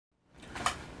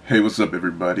Hey, what's up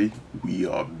everybody? We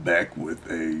are back with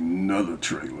another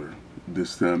trailer.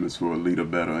 This time it's for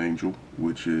Alita Battle Angel,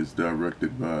 which is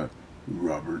directed by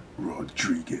Robert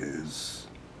Rodriguez.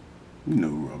 You know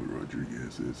who Robert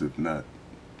Rodriguez is, if not,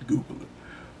 Google it.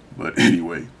 But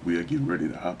anyway, we are getting ready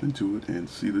to hop into it and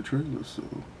see the trailer, so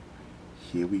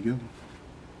here we go.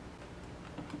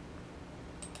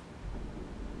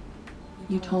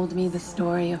 You told me the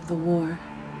story of the war,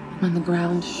 when the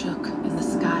ground shook and the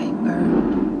sky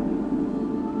burned.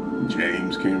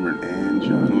 James Cameron and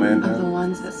John Landau. Of the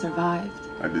ones that survived.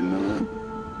 I didn't know that.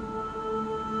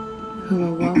 Who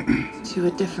awoke to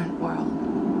a different world.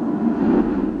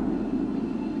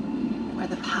 Where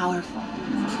the powerful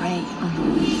prey on the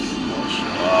weak.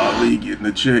 Ali getting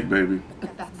a check, baby.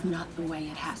 But that's not the way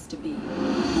it has to be.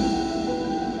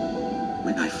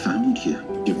 When I found you,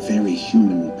 your very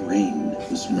human brain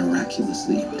was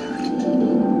miraculously intact.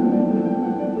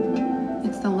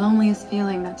 It's the loneliest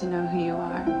feeling not to know who you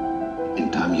are. In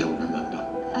time, you'll remember.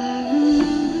 I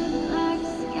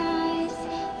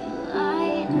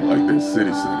like that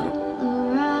city setup.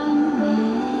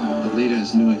 Alita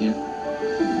is new again.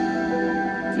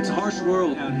 It's a harsh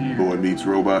world out here. Boy meets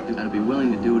robot. You gotta be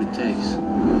willing to do what it takes.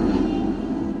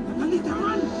 Alita,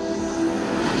 run!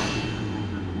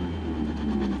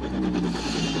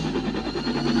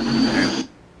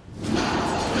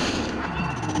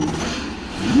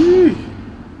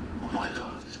 Oh my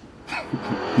God.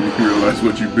 You realize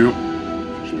what you built?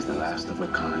 She's the last of her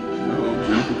kind. Oh,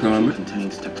 Jennifer Connelly.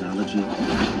 Contains technology.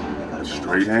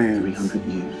 Straight hands. 300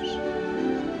 years.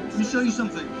 Let me show you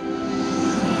something.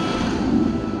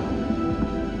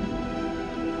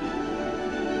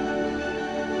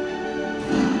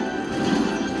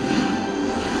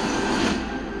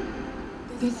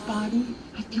 This body,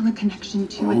 I feel a connection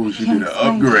to it. Oh, I she can't did an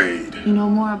explain. upgrade. You know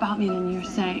more about me than you're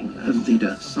saying.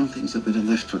 Alita, some things are better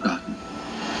left forgotten.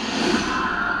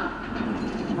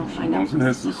 And I'll find out.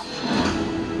 Nessus.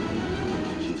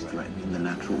 She's threatening the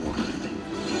natural order of things.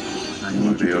 I Oh,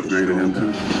 need they you to upgraded him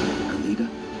destroy too. them. Alita,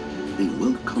 they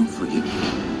will come for you.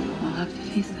 I'll have to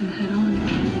face them head on.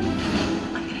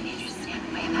 I'm gonna need you to stand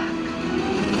way back.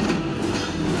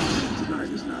 Tonight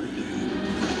is not a game.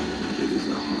 It is a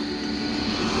hunt.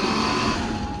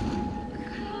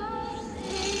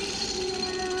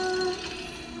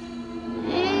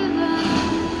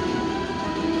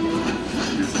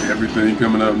 Is everything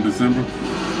coming out in December?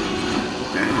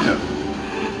 Damn.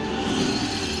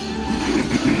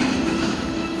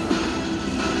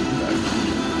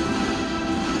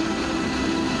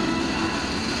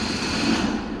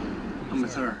 I'm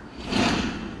with her.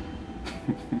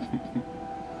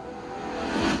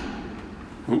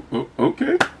 Oh,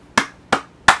 okay.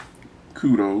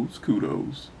 Kudos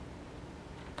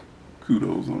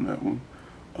on that one.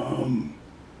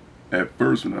 At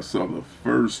first when I saw the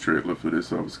first trailer for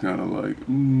this, I was kind of like,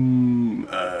 I'm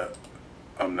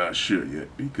not sure yet,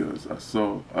 because I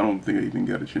don't think I even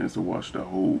got a chance to watch the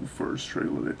whole first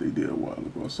trailer that they did a while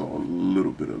ago. I saw a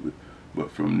little bit of it,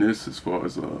 but from this, as far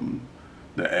as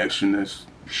the action that's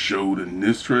showed in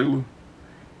this trailer,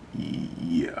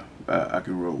 yeah, I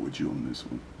can roll with you on this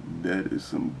one. That is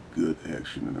some good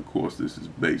action, and of course this is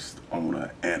based on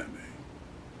an anime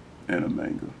and a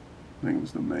manga. I think it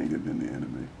was the manga then the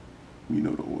anime. You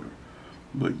know the order.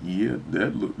 But yeah,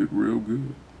 that looked real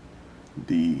good.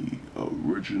 The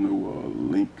original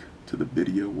link to the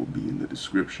video will be in the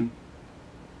description.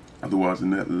 Otherwise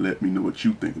than that, let me know what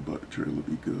you think about the trailer,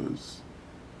 because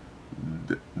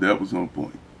that was on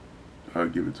point. I'll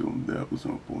give it to them. That was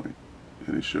on point.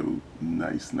 And it showed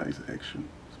nice action.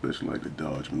 Especially like the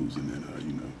dodge moves and then,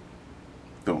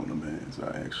 throwing them hands.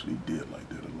 I actually did like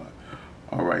that a lot.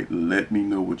 Alright, let me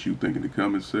know what you think in the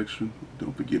comment section.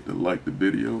 Don't forget to like the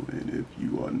video, and if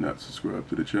you are not subscribed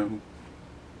to the channel,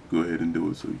 go ahead and do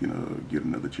it so you can get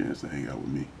another chance to hang out with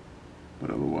me.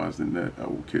 But otherwise than that, I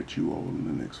will catch you all in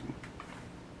the next one.